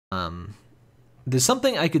There's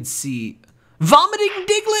something I could see. Vomiting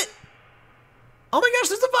Diglett! Oh my gosh,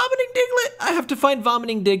 there's a vomiting Diglett! I have to find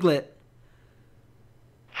vomiting Diglett.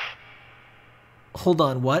 Hold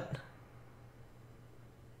on, what?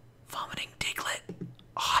 Vomiting Diglett.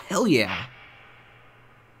 Oh, hell yeah.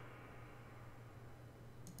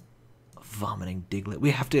 Vomiting Diglett.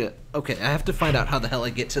 We have to... Okay, I have to find out how the hell I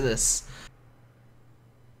get to this.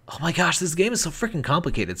 Oh my gosh, this game is so freaking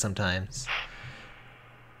complicated sometimes.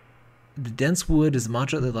 The dense wood is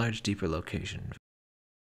moderately large, deeper location.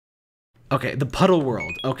 Okay, the puddle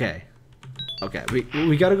world. Okay. Okay,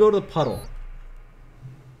 we gotta go to the puddle.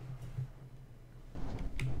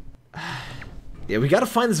 Yeah, we gotta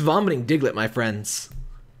find this vomiting Diglett, my friends.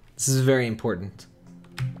 This is very important.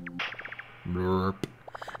 Burp.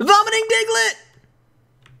 Vomiting Diglett!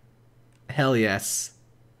 Hell yes.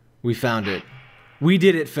 We found it. We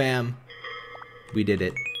did it, fam. We did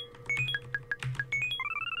it.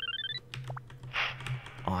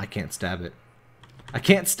 Oh, I can't stab it. I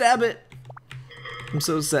can't stab it! I'm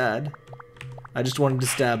so sad. I just wanted to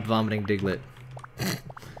stab vomiting Diglett.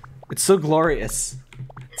 It's so glorious.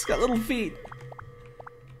 It's got little feet.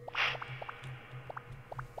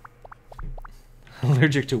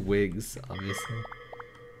 Allergic to wigs, obviously.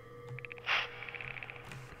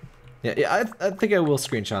 Yeah, I think I will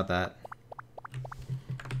screenshot that.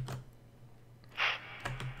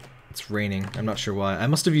 It's raining. I'm not sure why. I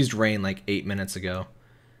must have used rain like 8 minutes ago.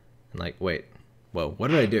 And like, wait. Whoa, what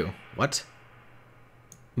did I do? What?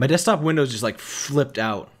 My desktop windows just like flipped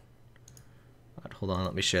out. Right, hold on,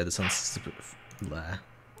 let me share this on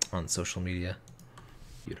social media.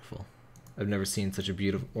 Beautiful. I've never seen such a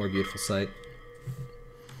more beautiful sight.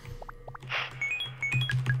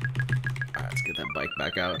 Alright, let's get that bike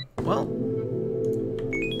back out. Well.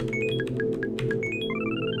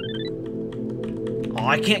 Oh,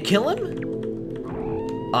 I can't kill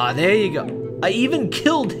him? Ah, there you go. I even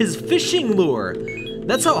killed his fishing lure.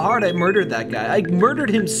 That's how hard I murdered that guy. I murdered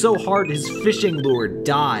him so hard his fishing lure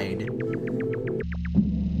died.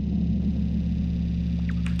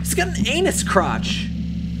 He's got an Anuscrotch.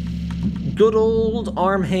 Good old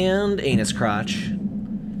Armhand Anuscrotch.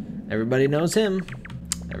 Everybody knows him.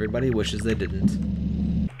 Everybody wishes they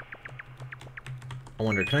didn't. I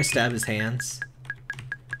wonder, can I stab his hands?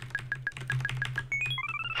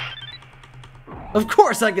 Of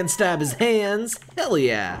course I can stab his hands! Hell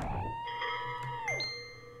yeah!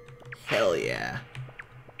 Hell yeah.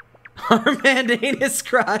 Armhand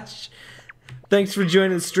Anuscrotch! Thanks for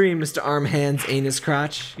joining the stream, Mr. Armhand's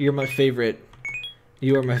Anuscrotch. You're my favorite.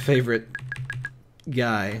 You are my favorite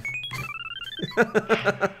guy.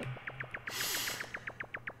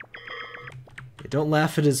 Don't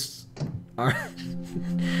laugh at his...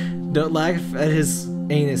 Don't laugh at his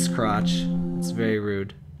Anuscrotch. It's very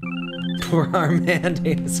rude. Poor Armhand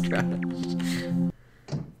Anuscrotch.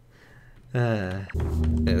 Yeah,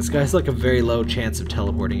 this guy's like a very low chance of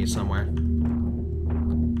teleporting you somewhere.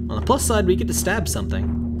 On the plus side, we get to stab something.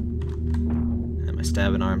 And my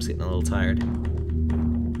stabbing arm's getting a little tired.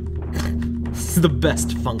 This is the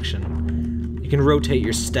best function. You can rotate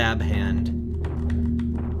your stab hand.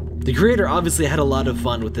 The creator obviously had a lot of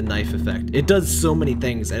fun with the knife effect. It does so many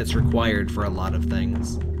things, and it's required for a lot of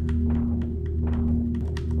things.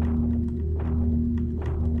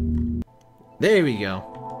 There we go.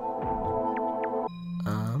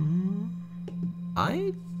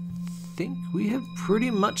 I think we have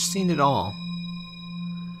pretty much seen it all.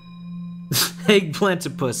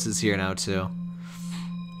 Eggplantopus is here now too.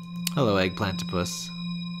 Hello, Eggplantopus.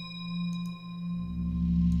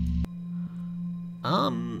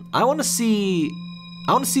 I want to see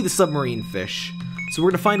the submarine fish. So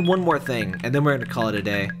we're gonna find one more thing, and then we're gonna call it a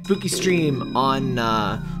day. Spooky stream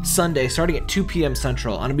on Sunday, starting at 2 p.m.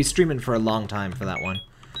 Central. I'm gonna be streaming for a long time for that one.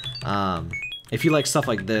 If you like stuff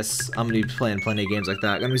like this, I'm gonna be playing plenty of games like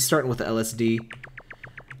that. I'm gonna be starting with the LSD.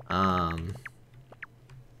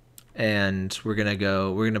 And we're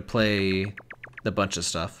gonna play a bunch of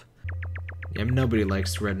stuff. Yeah, nobody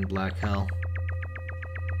likes red and black hell.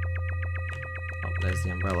 Oh, there's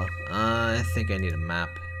the umbrella. I think I need a map.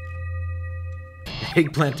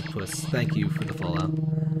 Eggplantopus, thank you for the fallout.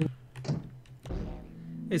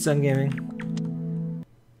 Hey, Sun Gaming.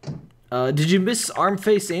 Did you miss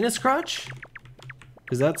Armface Anuscrotch?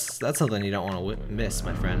 Because that's something you don't want to miss,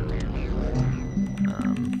 my friend.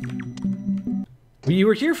 You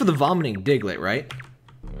were here for the vomiting Diglett, right?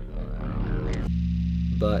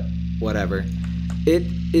 But whatever.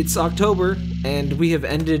 It's October, and we have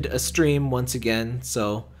ended a stream once again,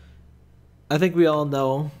 so I think we all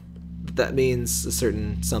know that means a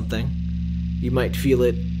certain something. You might feel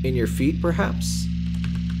it in your feet, perhaps.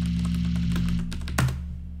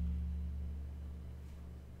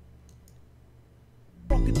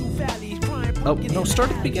 Oh, no,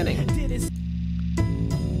 start at the beginning.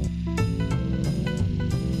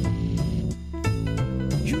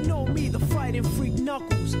 You know me, the fighting freak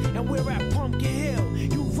Knuckles, and we're at Pumpkin Hill.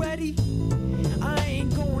 You ready? I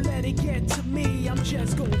ain't gonna let it get to me. I'm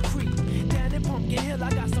just gonna creep down in Pumpkin Hill.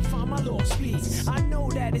 I got to find my lost piece. I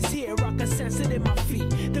know that it's here. I can sense it in my feet.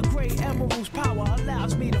 The great emerald's power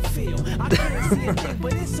allows me to feel. I can't see a thing,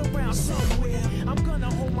 but it's around somewhere. I'm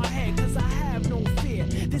gonna hold my head, cause I have no fear.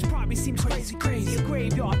 This probably seems crazy, a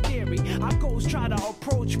graveyard theory. Our ghosts try to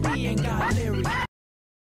approach me and got leery.